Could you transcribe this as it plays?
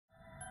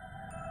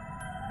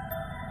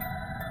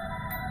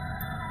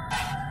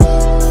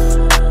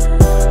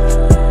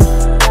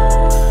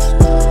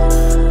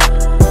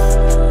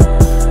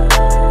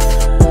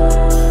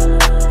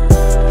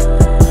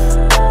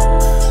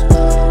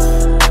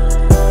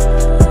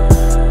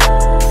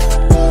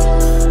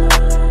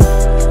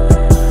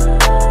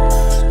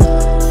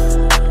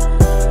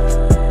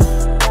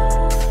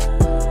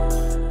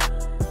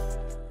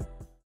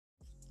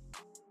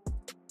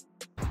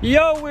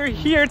we're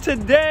here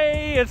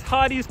today. It's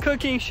Hadi's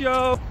cooking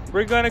show.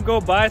 We're gonna go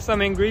buy some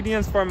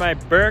ingredients for my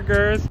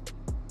burgers.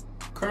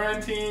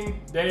 Quarantine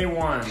day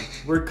 1.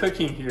 We're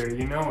cooking here,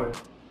 you know it.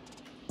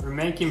 We're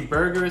making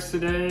burgers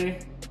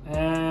today,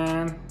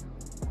 and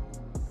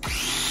we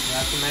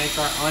have to make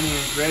our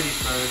onions ready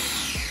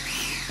first.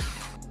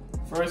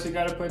 First, you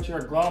gotta put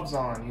your gloves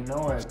on, you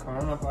know it.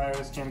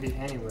 Coronavirus can be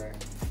anywhere.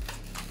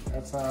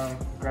 Got some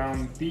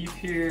ground beef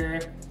here.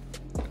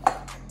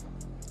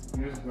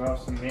 Use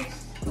gloves to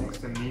mix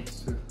the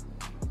meats too.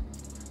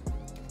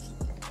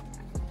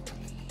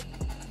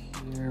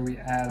 Here we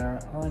add our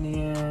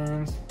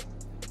onions.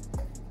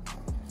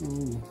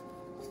 Ooh,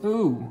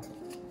 ooh,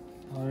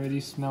 already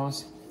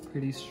smells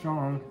pretty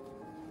strong.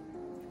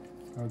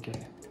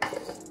 Okay,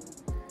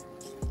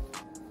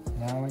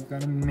 now we're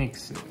gonna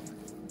mix it.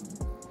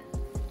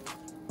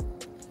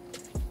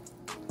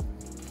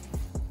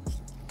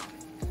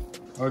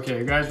 Okay,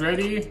 you guys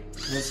ready?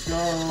 Let's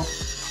go.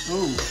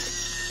 Ooh.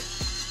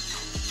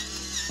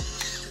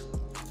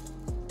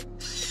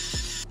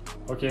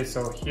 Okay,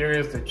 so here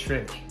is the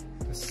trick,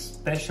 the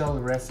special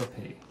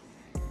recipe.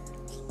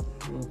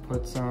 We'll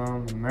put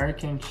some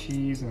American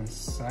cheese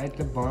inside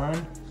the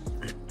bun,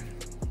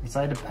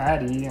 inside the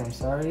patty, I'm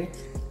sorry.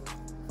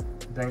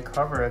 Then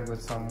cover it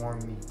with some more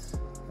meat.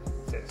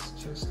 Like this,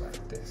 just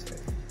like this.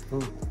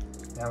 Ooh.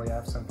 Now we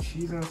have some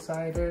cheese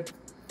inside it.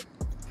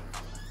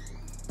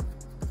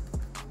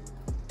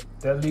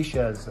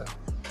 Delicious. Okay,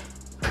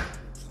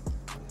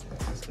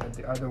 let's get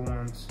the other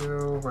one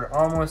too. We're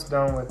almost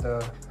done with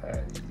the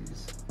patties.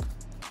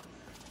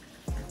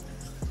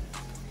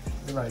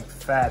 We like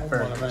fat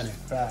burgers.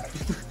 Fat.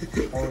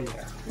 Oh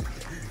yeah.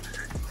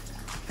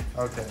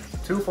 Okay,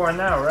 2 for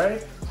now,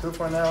 right? 2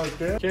 for now is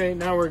good. Okay,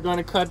 now we're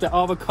gonna cut the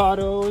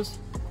avocados.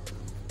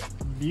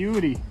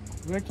 Beauty.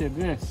 Look at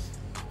this.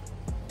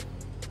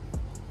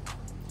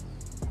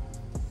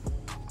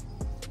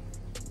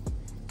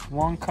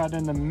 One cut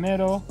in the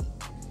middle.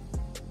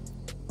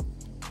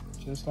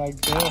 Just like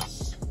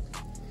this.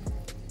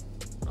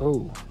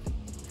 Oh,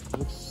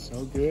 looks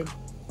so good.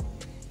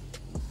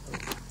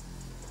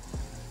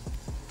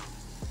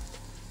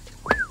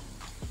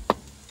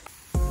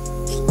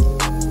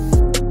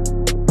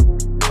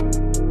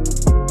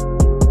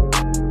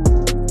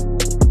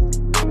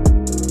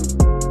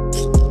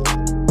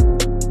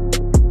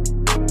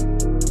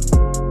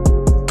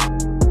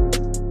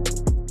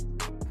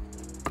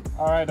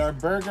 All right, our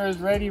burger is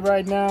ready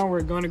right now.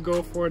 We're gonna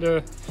go for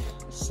the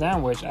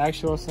sandwich,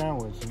 actual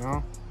sandwich, you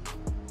know?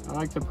 I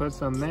like to put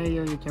some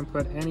mayo. You can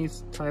put any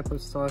type of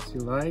sauce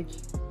you like.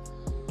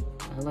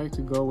 I like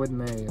to go with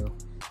mayo.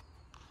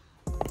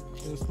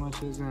 This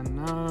much is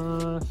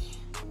enough.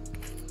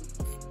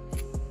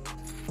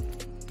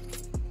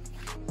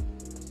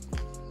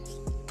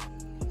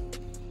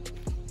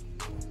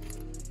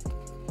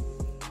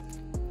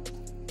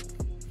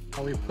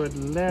 We put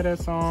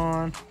lettuce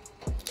on.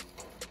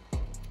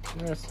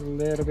 Just a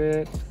little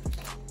bit.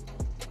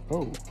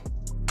 Oh.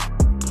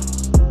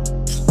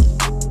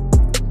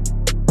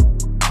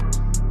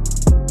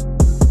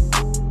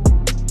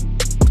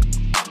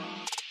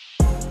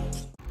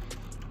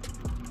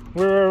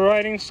 We were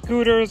riding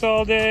scooters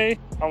all day.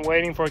 I'm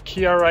waiting for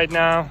Kia right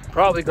now.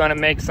 Probably gonna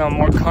make some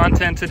more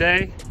content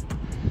today.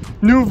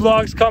 New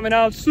vlogs coming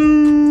out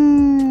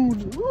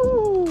soon.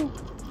 Woo!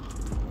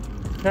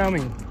 Tell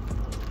me,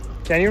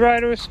 can you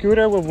ride a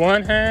scooter with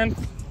one hand?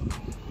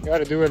 You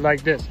gotta do it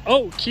like this.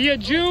 Oh, Kia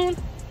June.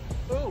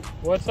 Ooh.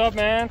 What's up,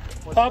 man?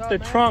 Pop the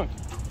trunk.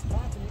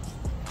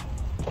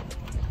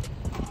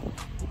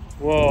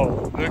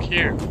 Whoa, look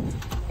here.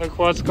 Look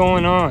what's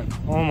going on.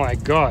 Oh my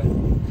God.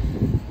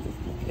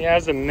 He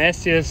has the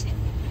messiest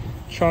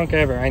trunk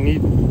ever. I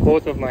need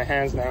both of my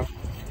hands now.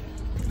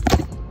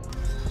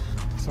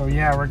 So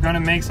yeah, we're gonna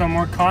make some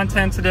more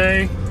content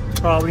today.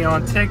 Probably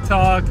on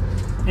TikTok,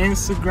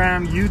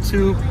 Instagram,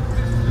 YouTube.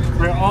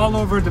 We're all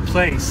over the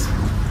place.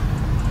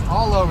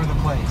 All over the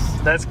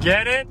place. Let's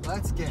get it?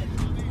 Let's get it.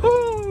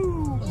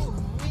 Woo!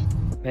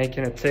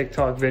 Making a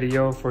TikTok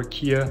video for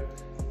Kia.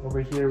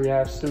 Over here we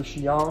have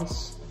Sushi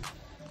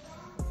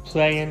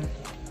playing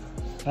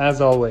as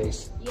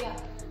always. Yeah.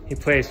 He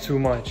plays too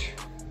much.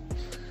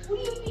 What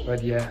do you mean?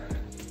 But yeah.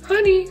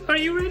 Honey, are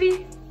you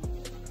ready?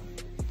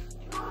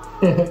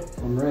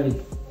 I'm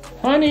ready.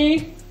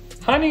 Honey,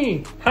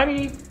 honey,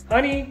 honey,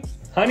 honey,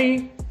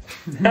 honey,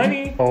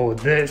 honey. Oh,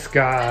 this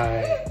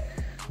guy.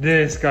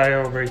 This guy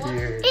over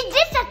here. Is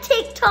this a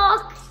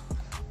TikTok?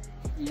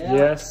 Yeah.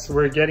 Yes,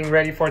 we're getting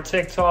ready for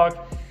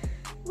TikTok.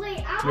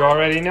 Wait, You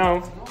already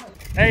know.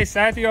 Hey,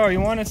 Satio, you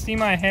want to see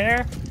my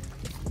hair?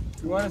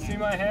 You want to see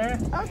my hair?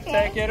 Okay.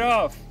 Take it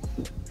off.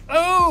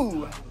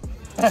 Oh!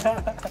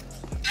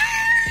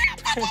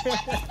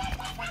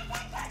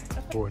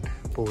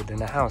 Bored in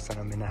the house, and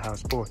I'm in the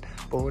house bored.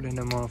 Bored in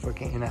the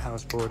motherfucking in the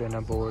house bored, and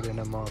I'm bored in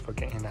the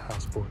motherfucking in the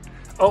house bored.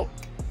 Oh,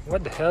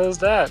 what the hell is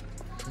that?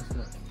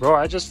 Bro,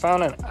 I just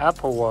found an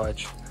Apple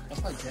Watch.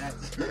 That's my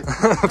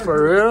dad's.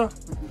 For real?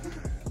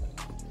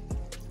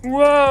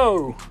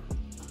 Whoa!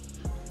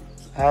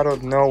 Out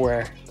of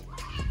nowhere.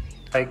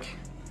 Like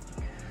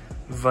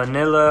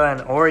vanilla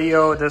and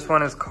Oreo. This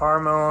one is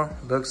caramel.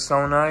 Looks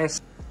so nice.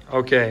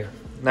 Okay,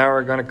 now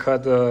we're gonna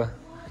cut the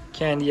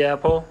candy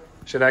apple.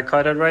 Should I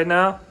cut it right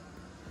now?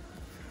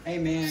 Hey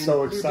man,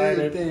 So you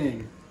excited. do the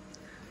thing.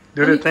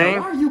 Do the thing?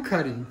 Why are you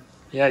cutting?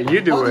 Yeah,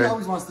 you do Hadi it.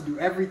 always wants to do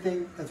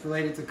everything that's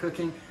related to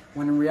cooking,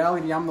 when in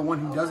reality I'm the one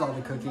who does all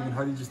the cooking and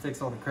Hadi just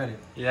takes all the credit.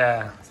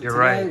 Yeah, So you're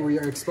today, right. we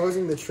are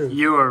exposing the truth.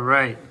 You are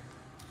right.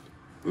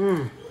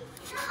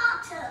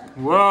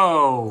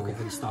 Whoa. Okay,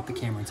 Hadi, stop the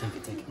camera and take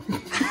it.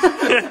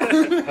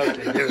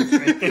 Okay, give it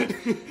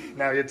to me.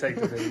 Now you take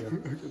the video.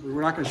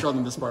 We're not going to show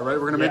them this part, right?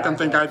 We're going to Yeah, make them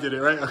think I did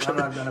it, right? Okay. I'm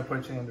not gonna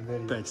put you in the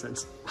video.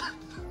 Thanks.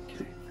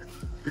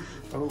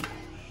 Oh.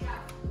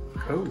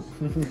 Oh.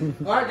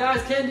 All right,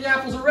 guys, candy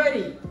apples are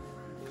ready.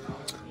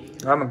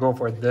 I'm gonna go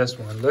for this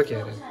one. Look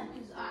at it.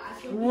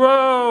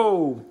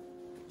 Whoa!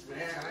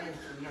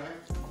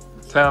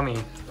 Tell me,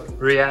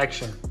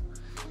 reaction.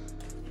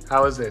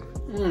 How is it?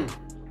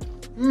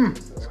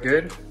 It's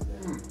good?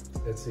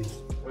 Let's see.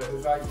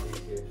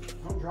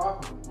 Don't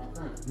drop them, my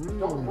friend.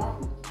 Don't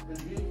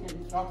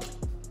drop them.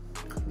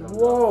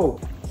 Whoa!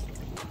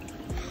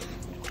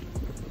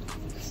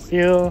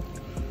 Still.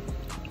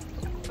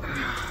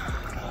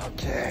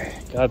 Okay.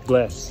 God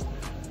bless.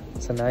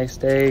 It's a nice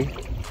day.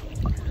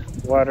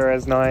 Water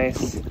is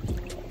nice.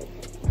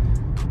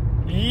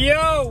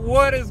 Yo,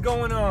 what is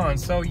going on?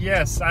 So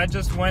yes, I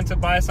just went to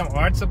buy some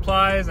art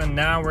supplies and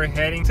now we're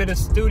heading to the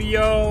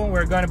studio.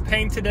 We're gonna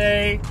paint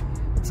today.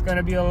 It's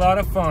gonna be a lot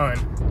of fun.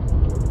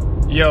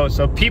 Yo,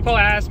 so people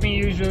ask me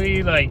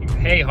usually like,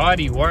 hey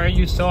Hadi, why are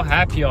you so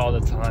happy all the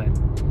time?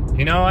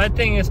 You know, I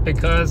think it's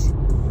because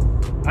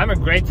I'm a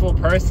grateful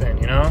person,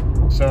 you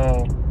know?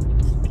 So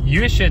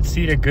you should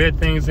see the good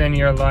things in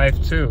your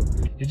life too.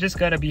 You just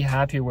gotta be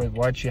happy with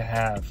what you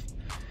have.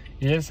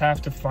 You just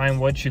have to find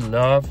what you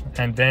love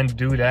and then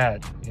do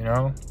that, you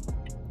know?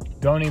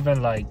 Don't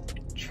even like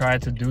try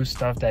to do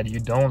stuff that you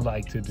don't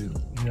like to do,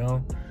 you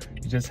know?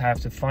 You just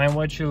have to find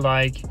what you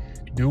like,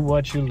 do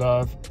what you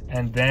love,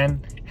 and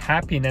then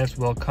happiness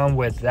will come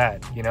with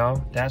that, you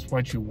know? That's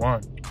what you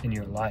want in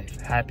your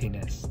life,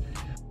 happiness.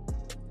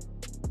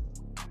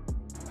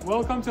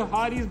 Welcome to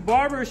Hadi's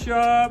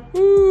Barbershop.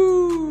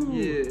 Woo!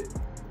 Yeah.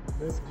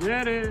 Let's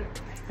get it.